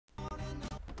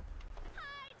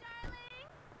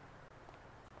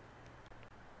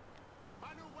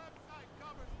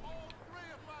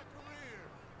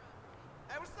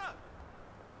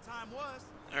was.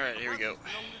 All right, here we go. No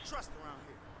one to trust around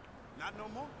here. Not no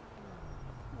more.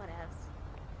 What else?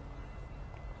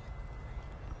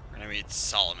 We're gonna meet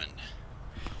Solomon.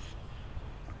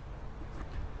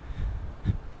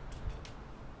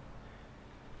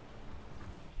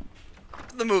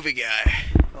 The movie guy.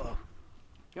 Hello.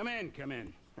 Come in, come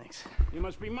in. Thanks. You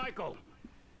must be Michael.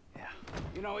 Yeah.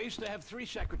 You know, I used to have 3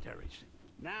 secretaries.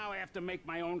 Now I have to make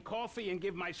my own coffee and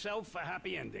give myself a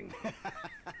happy ending.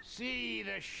 See,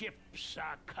 the ships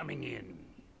are coming in,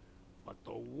 but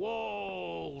the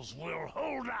walls will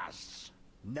hold us.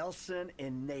 Nelson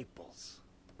in Naples.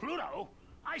 Pluto?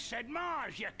 I said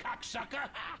Mars, you cocksucker!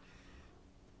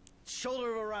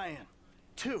 Shoulder of Orion.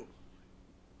 2.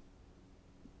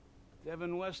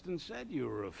 Devin Weston said you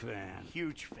were a fan.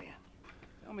 Huge fan.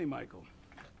 Tell me, Michael,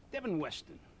 Devin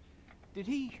Weston, does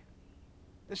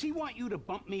he want you to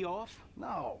bump me off?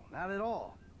 No, not at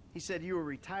all. He said you were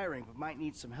retiring but might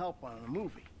need some help on a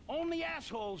movie. Only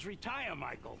assholes retire,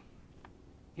 Michael.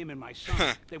 Him and my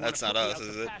son, they want That's to not put me us, out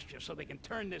is to it? pasture so they can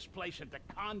turn this place into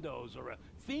condos or a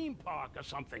theme park or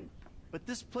something. But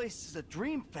this place is a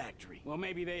dream factory. Well,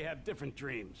 maybe they have different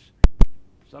dreams.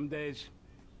 Some days,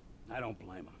 I don't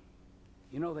blame them.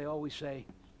 You know, they always say,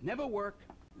 never work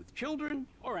with children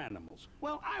or animals.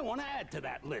 Well, I want to add to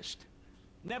that list.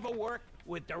 Never work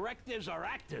with directors or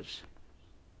actors.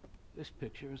 This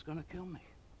picture is gonna kill me.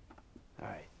 All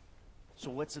right. So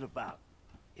what's it about?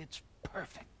 It's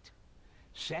perfect.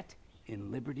 Set in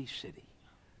Liberty City.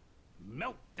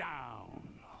 Meltdown.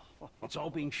 It's all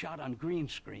being shot on green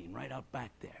screen right out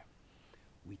back there.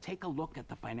 We take a look at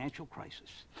the financial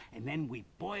crisis, and then we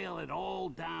boil it all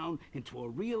down into a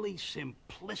really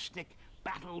simplistic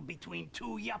battle between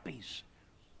 2 yuppies.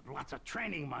 Lots of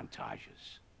training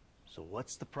montages. So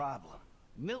what's the problem?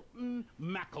 Milton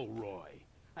McElroy.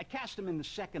 I cast him in the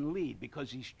second lead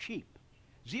because he's cheap.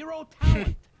 0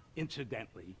 talent,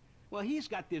 incidentally. Well, he's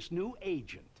got this new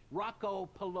agent, Rocco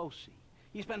Pelosi.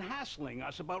 He's been hassling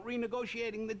us about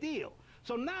renegotiating the deal.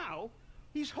 So now,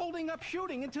 he's holding up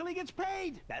shooting until he gets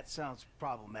paid. That sounds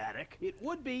problematic. It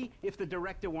would be if the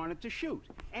director wanted to shoot.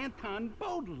 Anton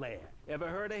Baudelaire. Ever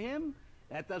heard of him?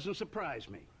 That doesn't surprise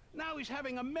me. Now he's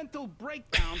having a mental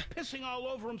breakdown, pissing all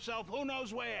over himself who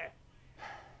knows where.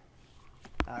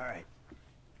 All right.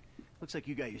 Looks like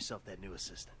you got yourself that new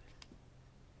assistant.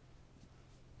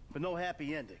 But no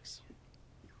happy endings.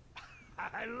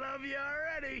 I love you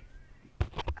already.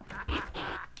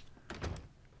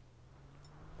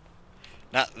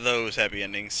 Not those happy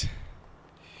endings.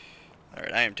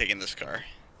 Alright, I am taking this car.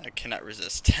 I cannot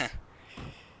resist.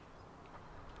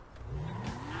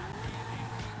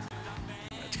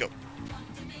 Let's go.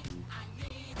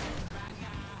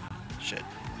 Shit.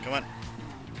 Come on.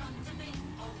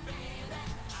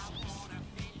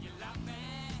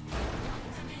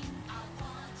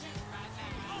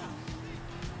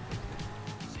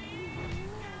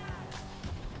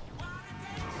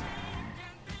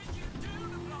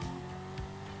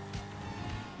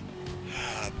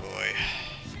 Ah, boy.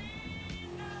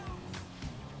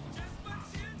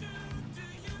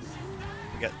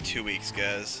 We got 2 weeks,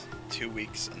 guys. 2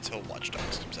 weeks until Watch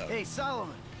Dogs comes out. Hey,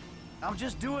 Solomon. I'm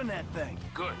just doing that thing.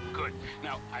 Good, good.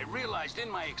 Now, I realized in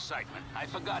my excitement, I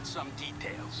forgot some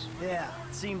details. Yeah,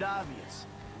 it seemed obvious.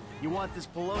 You want this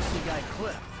Pelosi guy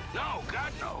clipped. No,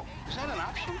 God, no. Is that an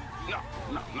option? No.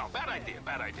 Bad idea,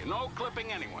 bad idea. No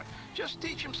clipping anyone. Just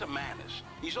teach him some manners.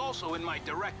 He's also in my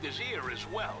director's ear as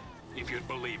well, if you'd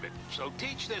believe it. So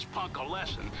teach this punk a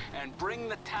lesson and bring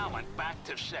the talent back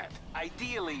to set.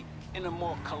 Ideally, in a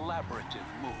more collaborative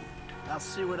mood. I'll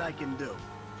see what I can do.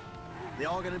 They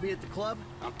all gonna be at the club?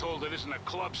 I'm told it isn't a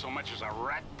club so much as a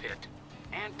rat pit.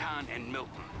 Anton and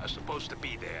Milton are supposed to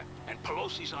be there, and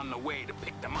Pelosi's on the way to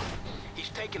pick them up. He's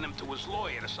taking them to his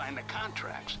lawyer to sign the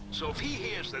contracts. So if he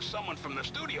hears there's someone from the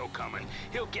studio coming,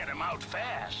 he'll get him out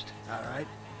fast. All right.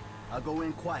 I'll go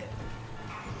in quiet.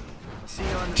 I'll see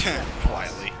you on the set.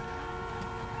 Quietly.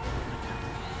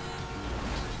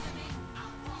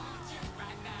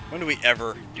 When do we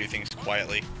ever do things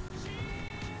quietly?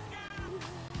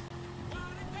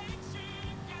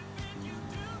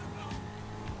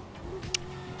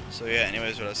 So yeah,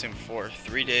 anyways, what I was saying before,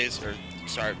 3 days, or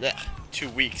sorry, 2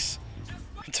 weeks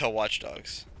until Watch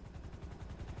Dogs.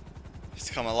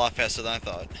 It's coming a lot faster than I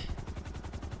thought.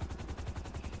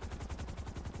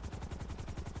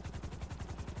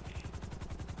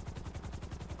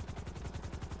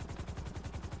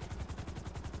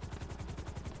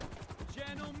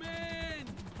 Gentlemen,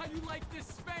 how you like this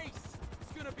space?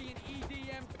 It's gonna be an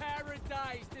EDM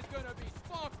paradise. There's gonna be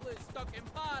sparklers stuck in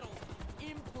bottles,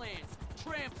 implants,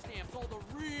 tramp stamps, all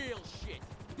the real shit.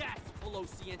 That's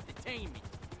Pelosi Entertainment.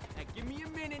 Now give me a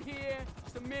minute here.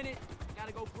 Just a minute.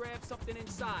 Gotta go grab something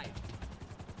inside.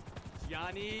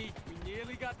 Johnny, we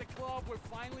nearly got the club. We're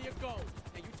finally a go.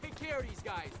 Now you take care of these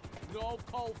guys. No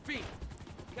cold feet.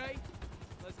 Okay?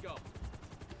 Let's go.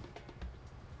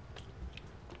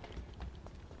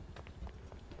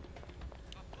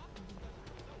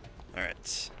 Alright.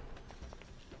 So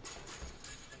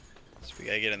we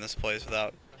gotta get in this place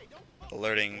without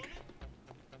alerting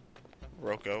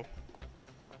Rocco.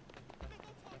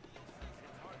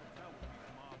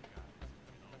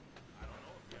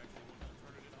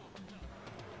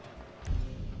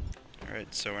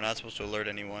 Alright, so we're not supposed to alert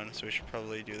anyone, so we should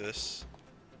probably do this.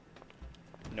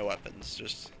 No weapons,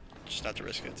 just not to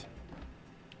risk it.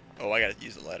 Oh, I gotta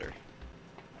use the ladder.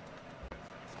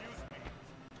 Excuse me.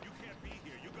 You can't be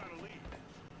here. You gotta leave.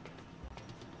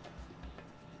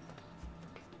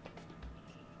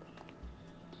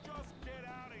 Just get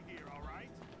out of here, all right?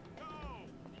 Go!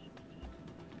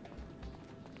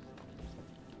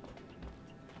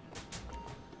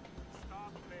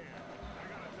 Stop there. I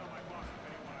gotta tell my boss if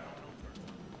anyone I don't know turns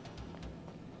up.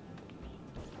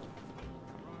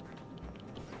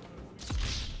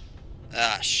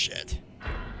 Ah, shit.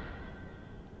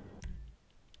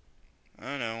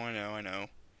 I know.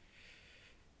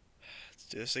 Let's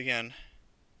do this again.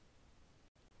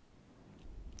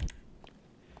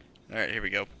 Alright, here we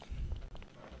go.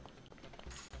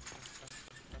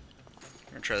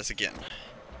 We're gonna try this again.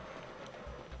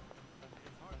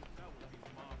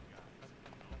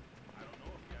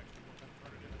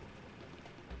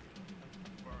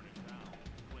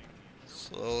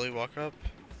 Slowly walk up.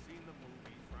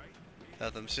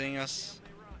 Without them seeing us.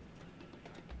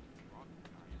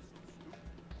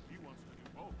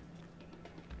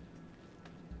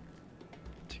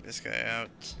 Take this guy out.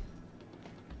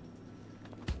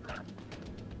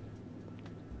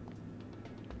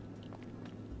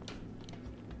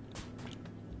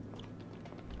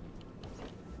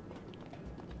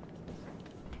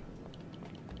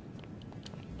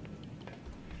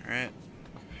 Alright,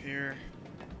 here.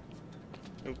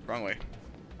 Oop, wrong way.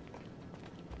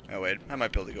 Oh wait, I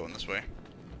might be able to go in this way.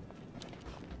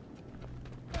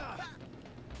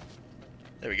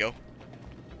 There we go.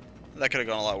 That could have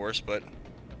gone a lot worse, but...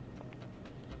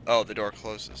 Oh, the door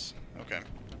closes. Okay.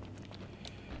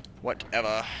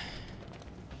 Whatever.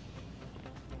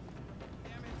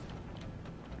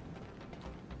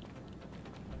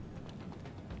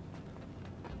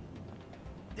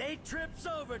 Day trip's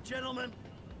over, gentlemen.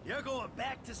 You're going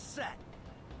back to set.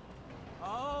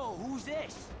 Oh, who's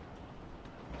this?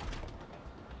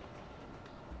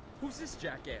 Who's this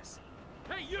jackass?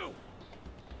 Hey, you!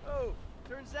 Oh,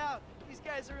 turns out these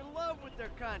guys are in love with their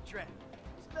contract.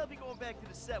 So they'll be going back to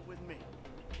the set with me.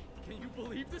 Can you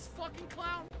believe this fucking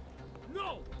clown?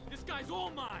 No! This guy's all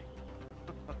mine!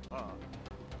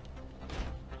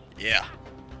 Yeah.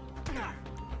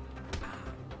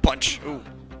 Punch. Ooh.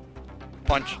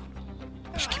 Punch.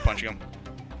 Just keep punching him.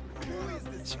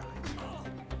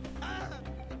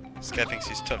 This guy thinks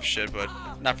he's tough shit, but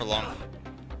not for long.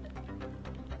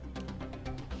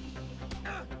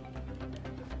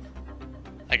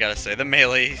 I gotta say, the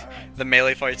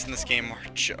melee fights in this game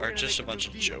are just a bunch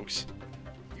of jokes.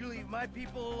 You leave my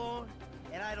people alone,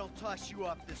 and I don't toss you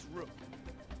off this roof.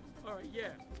 Alright,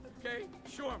 yeah. Okay?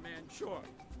 Sure, man, sure.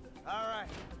 All right.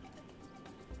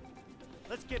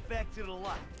 Let's get back to the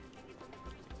lot.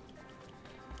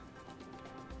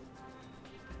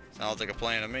 Sounds like a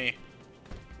plan to me.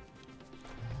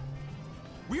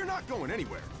 We're not going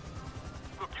anywhere.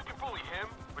 Look, you can bully him,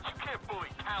 but you can't bully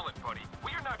talent, buddy.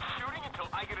 We are not shooting until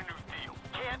I get a new deal.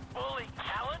 Can't bully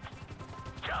talent?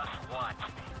 Just watch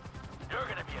me. You're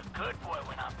gonna be a good boy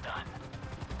when I'm done.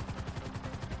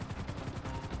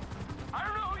 I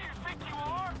don't know who you think you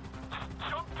are.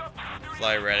 Jumped up studio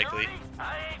Fly erratically. security?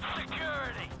 I ain't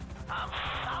security. I'm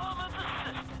Solomon's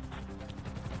assistant.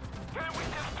 Can we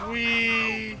just talk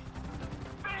Wee.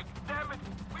 Think, damn it.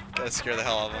 We've got Gotta scare the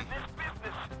hell out of him. this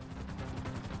business.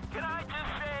 Can I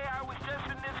just say I was just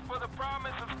in this for the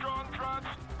promise of strong drugs?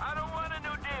 I don't want a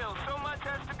new deal. So much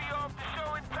has to be off the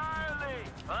show entirely.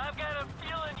 Well, I've got a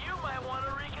feeling you might want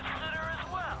to reconsider as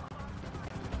well.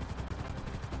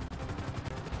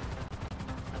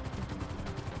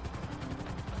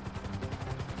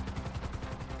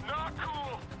 Not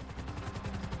cool.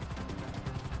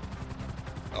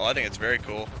 Oh, I think it's very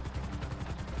cool.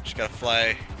 Just gotta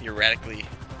fly erratically.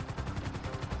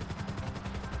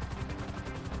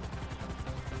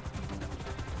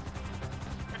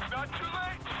 It's not too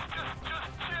late.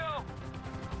 Just chill.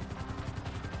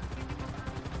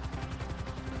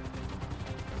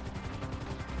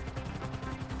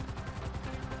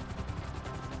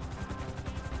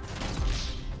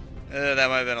 That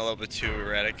might have been a little bit too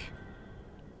erratic.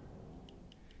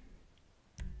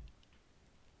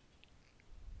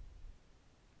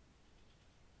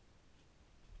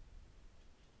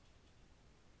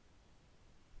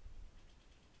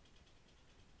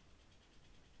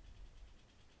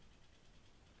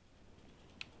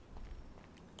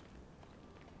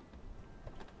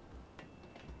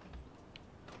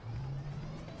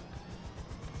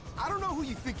 I don't know who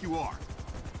you think you are.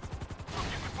 Look,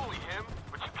 you can bully him,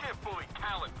 but you can't bully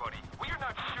talent, buddy. Well, you're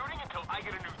not shooting until I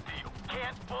get a new deal.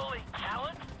 Can't bully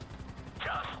talent?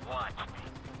 Just watch me.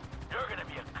 You're gonna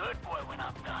be a good boy when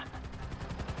I'm done.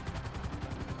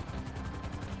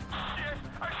 Shit,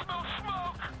 I smell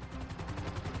smoke!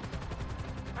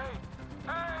 Hey,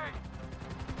 hey!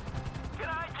 Can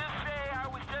I just say I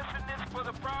was just in this for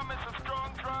the promise of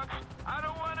strong drugs? I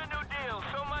don't want a new deal.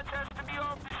 So much has to be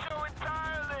off the show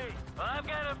entirely. Well, I've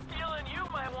got a feeling you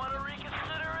might want to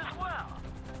reconsider as well.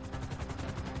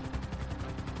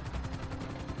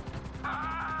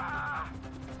 Ah!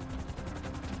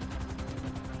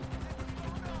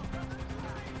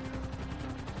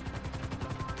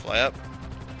 Fly up.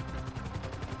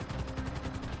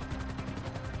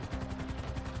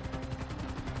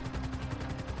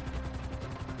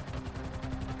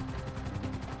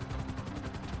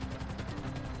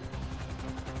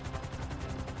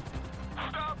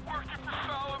 Stop working for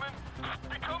Solomon.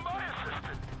 Become my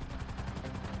assistant.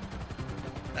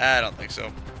 I don't think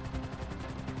so.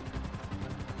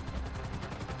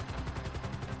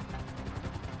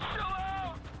 Chill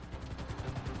out!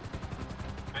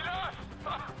 Enough!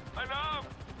 Enough!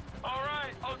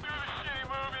 Alright, I'll do the shitty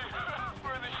movie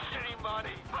for the shitty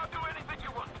money. I'll do anything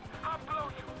you want. I'll blow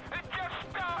you. And just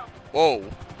stop! Whoa.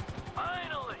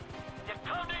 Finally, you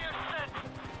come to your senses.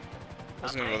 I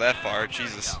wasn't gonna go that far.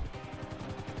 Jesus.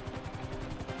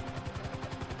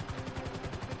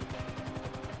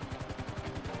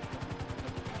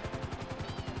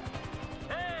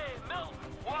 Hey, Milton.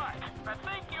 What? I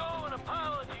think you owe an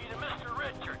apology to Mr.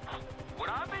 Richards. Would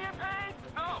I be in pain?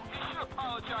 No, you should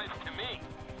apologize to me.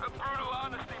 A brutal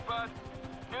honesty, bud.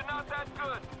 You're not that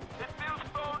good. It feels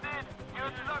phoned in.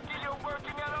 You're lucky you're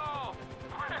working at all.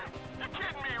 You're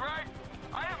kidding me, right?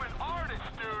 I am an artist,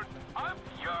 dude.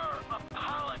 You're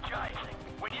apologizing.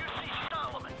 When you see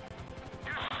Solomon,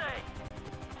 you say,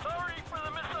 sorry for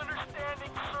the misunderstanding,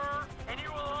 sir, and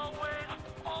you will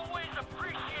always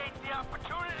appreciate the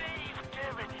opportunity he's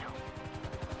given you.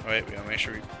 Wait, we gotta make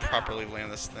sure we properly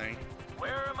land this thing.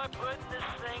 Where am I putting this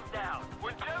thing down?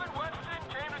 When Devin Weston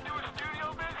came to do a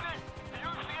studio visit, he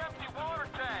used the empty water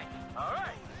tank. All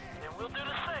right, then we'll do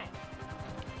the same.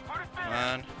 Put it there. Come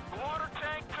on. The water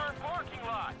tank turned parking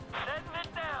lot. Setting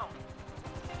it down.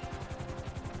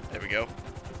 There we go.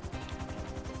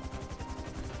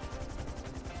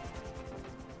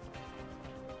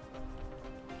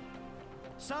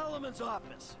 Solomon's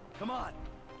office. Come on.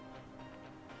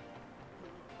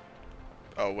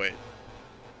 Oh, wait.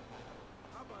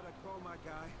 How about I call my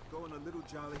guy, go on a little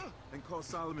jolly, and call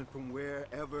Solomon from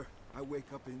wherever I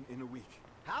wake up in a week?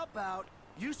 How about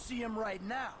you see him right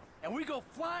now, and we go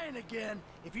flying again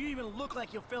if you even look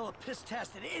like you'll fail a piss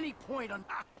test at any point on...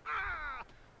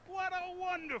 What a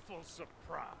wonderful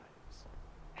surprise.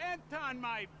 Anton,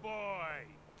 my boy.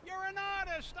 You're an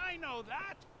artist, I know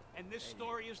that. And this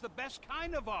story is the best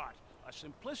kind of art. A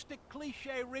simplistic,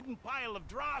 cliche-ridden pile of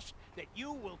dross that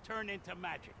you will turn into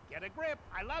magic. Get a grip.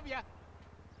 I love ya.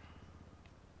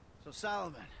 So,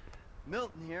 Solomon,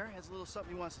 Milton here has a little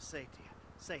something he wants to say to you.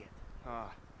 Say it.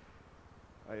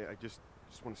 I just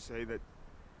want to say that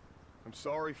I'm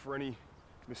sorry for any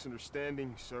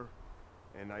misunderstanding, sir,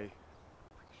 and I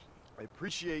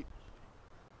appreciate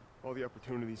all the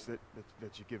opportunities that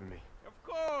you've given me. Of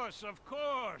course, of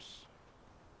course.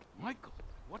 Michael,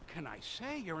 what can I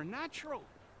say? You're a natural.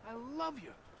 I love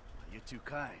you. You're too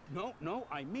kind. No,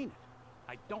 I mean it.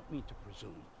 I don't mean to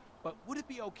presume. But would it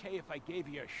be okay if I gave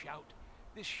you a shout?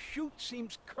 This shoot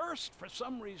seems cursed for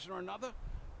some reason or another.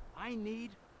 I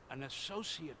need an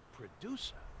associate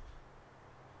producer.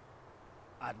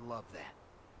 I'd love that.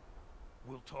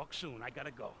 We'll talk soon. I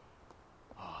gotta go.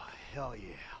 Oh, hell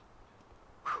yeah.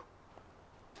 Whew.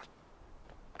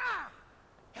 Ah!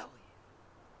 Hell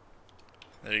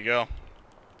yeah. There you go.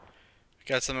 We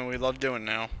got something we love doing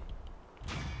now.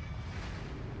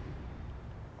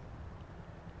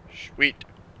 Sweet.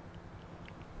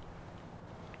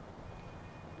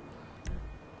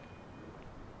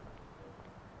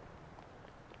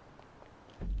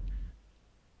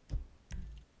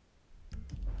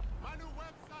 My new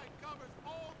website covers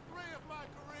all 3 of my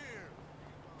careers.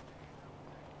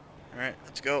 Alright,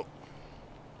 let's go.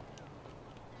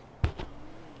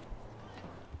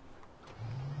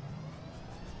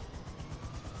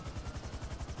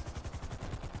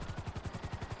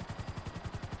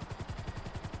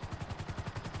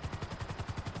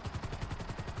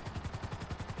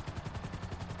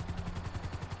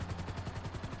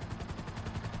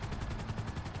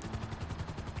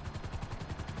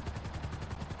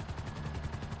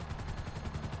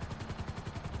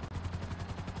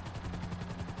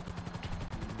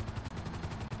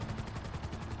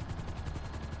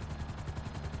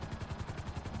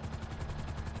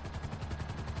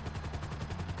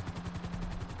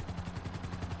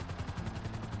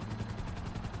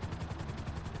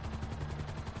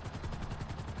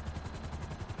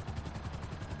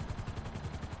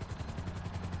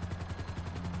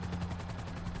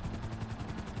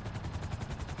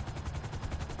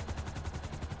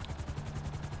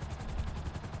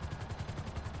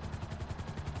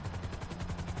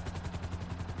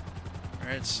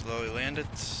 Alright, slowly land it.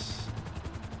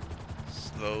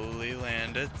 Slowly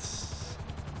land it.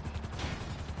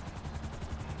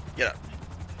 Get up.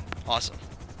 Awesome.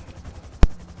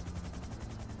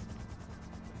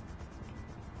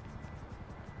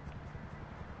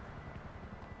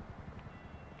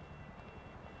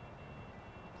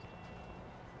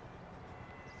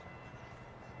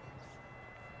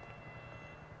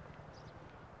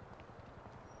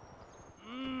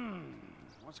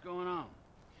 What's going on?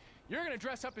 You're gonna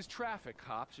dress up as traffic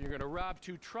cops, and you're gonna rob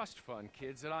 2 trust fund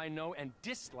kids that I know and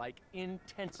dislike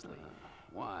intensely.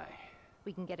 Why?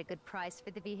 We can get a good price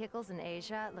for the vehicles in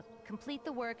Asia. Look, complete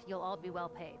the work, you'll all be well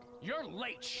paid. You're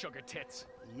late, sugar tits.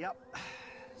 Yep.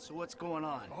 So what's going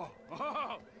on?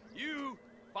 Oh, you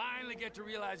finally get to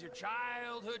realize your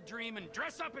childhood dream and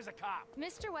dress up as a cop.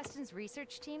 Mr. Weston's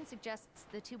research team suggests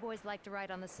the 2 boys like to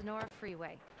ride on the Sonora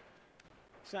Freeway.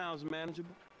 Sounds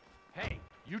manageable. Hey,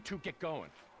 you 2 get going.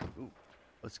 Ooh,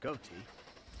 let's go, T.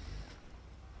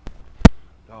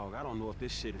 Dog, I don't know if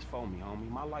this shit is for me, homie.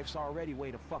 My life's already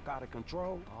way the fuck out of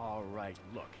control. All right,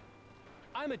 look.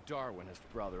 I'm a Darwinist,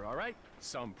 brother, all right?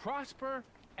 Some prosper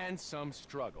and some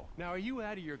struggle. Now, are you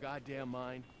out of your goddamn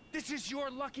mind? This is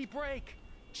your lucky break.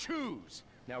 Choose.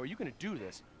 Now, are you gonna do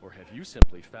this, or have you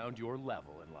simply found your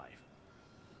level in life?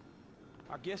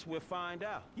 I guess we'll find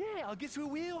out. Yeah, I'll guess we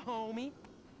will, homie.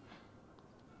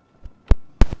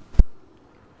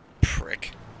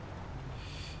 Prick.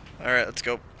 Alright, let's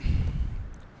go.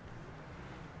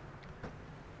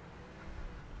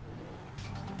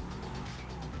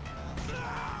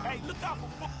 Hey, look out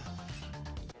for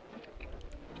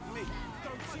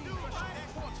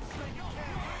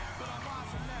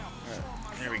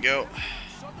Alright, here we go.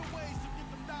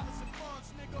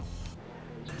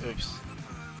 Oops.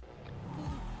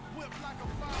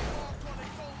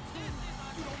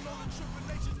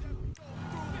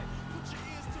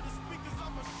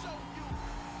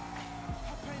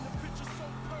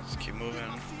 Let's keep moving.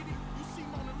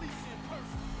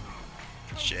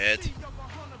 Shit.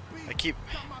 I keep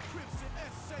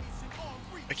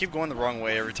going the wrong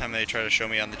way every time they try to show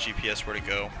me on the GPS where to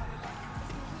go.